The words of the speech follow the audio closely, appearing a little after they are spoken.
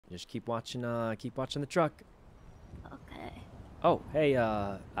Just keep watching the truck. Okay. Oh, hey,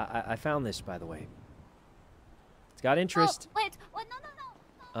 I found this, by the way. It's got interest. Oh, wait,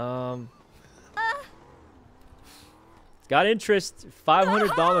 no. It's got interest.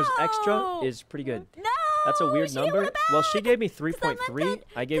 $500 extra No! is pretty good. No! That's a weird She number. went back! Well, she gave me 'Cause that meant 3.3. that-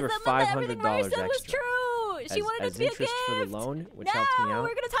 I gave her 'cause that meant that everything Mary $500 said was extra. true. She wanted it to be a interest for the gift. loan, which No, helped me out.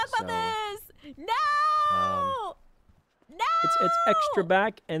 we're gonna talk about this. No! No! It's extra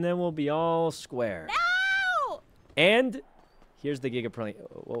back, and then we'll be all square. No! And here's the Gigaprony.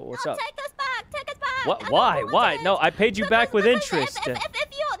 What's No, up? take us back. Take us back. What? I don't Why? want Why? it. No, I paid you back with interest. If you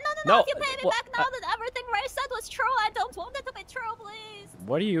No, if you pay me well, back now that everything Ray said was true, I don't want it to be true, please.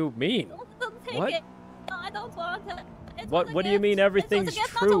 What do you mean? Don't take What? it. No, I don't want it. It was What a do you gift. mean It was a everything's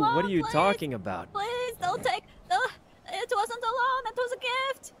gift, not true? a What loan, are you please. talking about? Please don't take. It wasn't a loan. It was a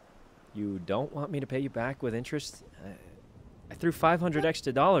gift. You don't want me to pay you back with interest? I threw $500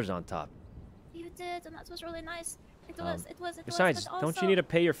 extra on top. You did, and that was really nice. It was. Besides, but don't also, you need to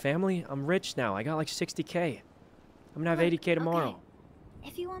pay your family? I'm rich now. I got like 60K. I'm gonna have Look, 80K tomorrow. okay.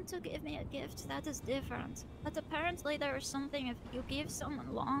 If you want to give me a gift, that is different. But apparently there is something if you give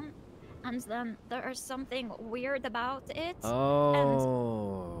someone loan, and then there is something weird about it.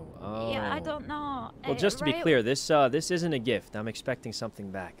 Oh. Yeah, I don't know. Well, just to be Ray- clear, this isn't a gift. I'm expecting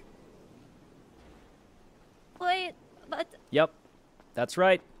something back. Wait, but Yep, that's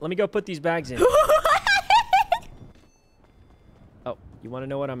right. Let me go put these bags in. Oh, you want to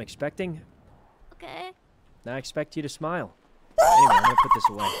know what I'm expecting? okay. I expect you to smile. Anyway, I'm gonna put this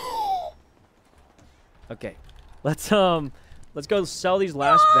away. Okay, let's go sell these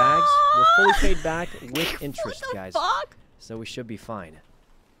last bags. We're fully paid back with interest, What the guys. fuck? So we should be fine.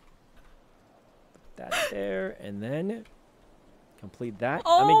 Put that there, and then complete that.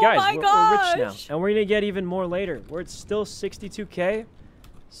 I mean, Oh guys, my we're rich now, gosh. and we're gonna get even more later. We're at still 62K,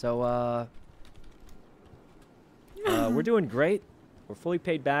 so we're doing great. We're fully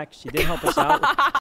paid back. She did help us out.